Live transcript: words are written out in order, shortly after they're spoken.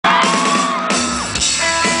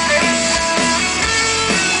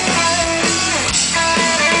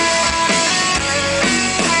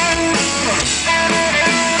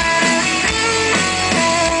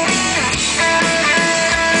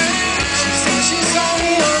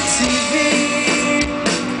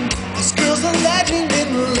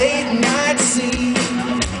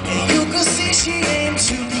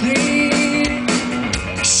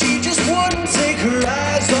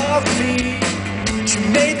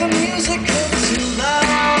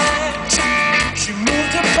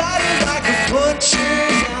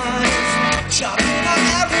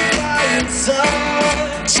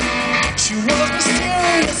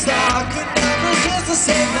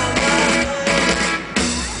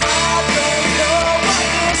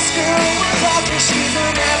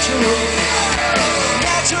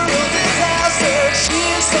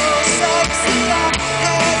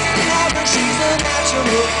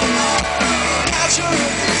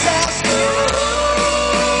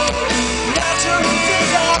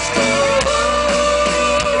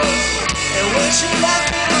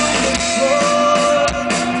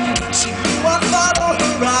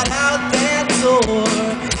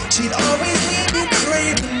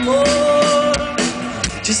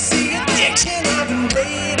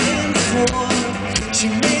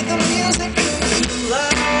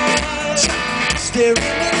staring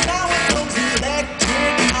me down with those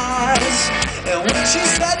electric eyes. And when she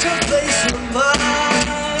said to place her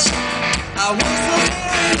mind, I was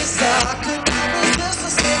delirious, I could not resist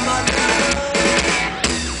to say my mind.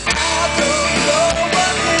 I don't know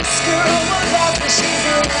what this girl was after. She's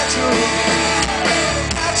a natural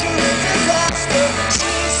disaster.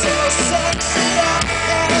 She's so sexy, I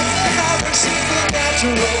had to have her. She's a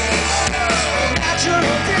natural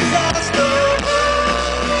disaster.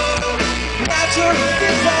 Natural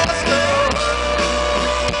disaster.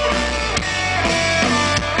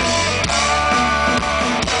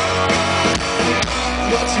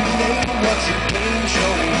 What's your name? What's your game?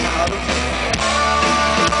 Show me how to play.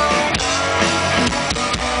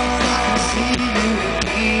 I can see you and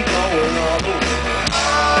me going all the way. I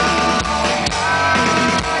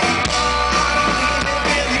don't even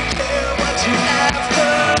really care what you're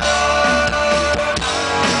after.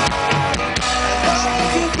 As long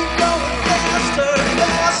as you keep going faster,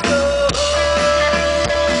 faster.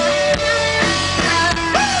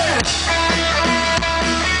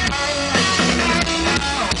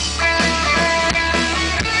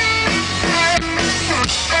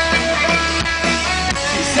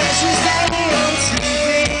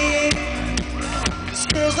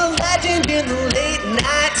 In the late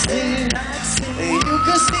night scene, and you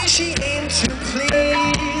could see she aimed to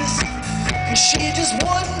please, 'cause she just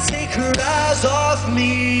wouldn't take her eyes off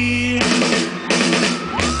me. I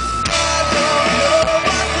don't know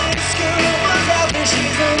what this girl was after.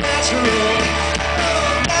 She's a natural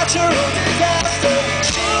disaster.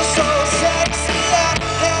 She's so sexy, I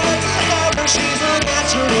had to have her. She's a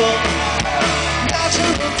natural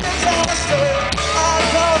disaster. I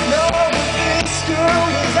don't know what this girl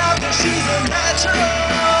was after. She's a natural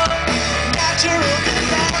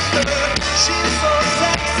disaster. She's so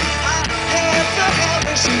sexy, I had to have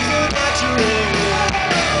her. She's a natural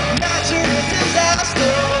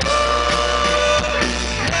disaster.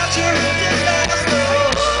 Natural disaster.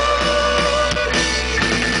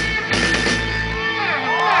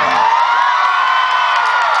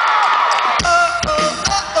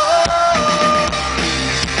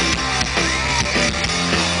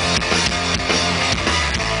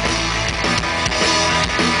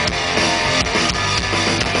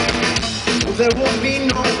 There won't be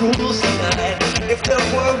no rules tonight. If there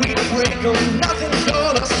were, we'd break them. Nothing's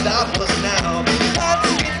gonna stop us now.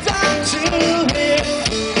 Let's get down to it.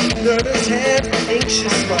 Nervous hands,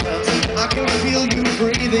 anxious smiles. I can feel you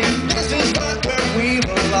breathing. This is not where we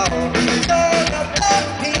belong. Turn up the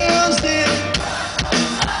music.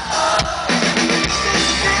 This is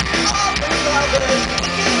it, all the lovers.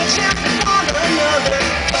 Give a chance to one another.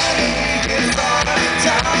 Finally, it's our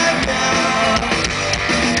time now.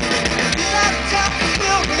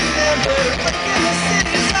 We'll remember when the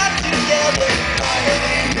city's not together.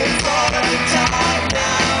 Finally, it's our time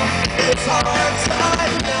now. It's our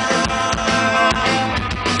time now.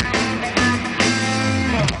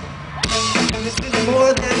 This is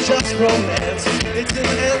more than just romance. It's an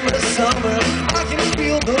endless summer. I can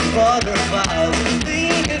feel the butterflies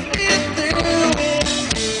leading me through it.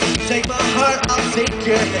 Take my heart, I'll take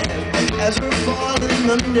your hand. As we're falling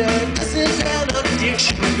under, this is an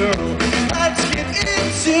addiction, girl. Let's get into it.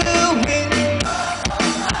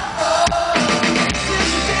 This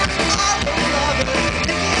is it, all the lovers.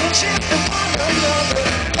 Taking a chance to one another.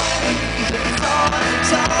 Finally, it's our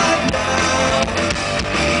time.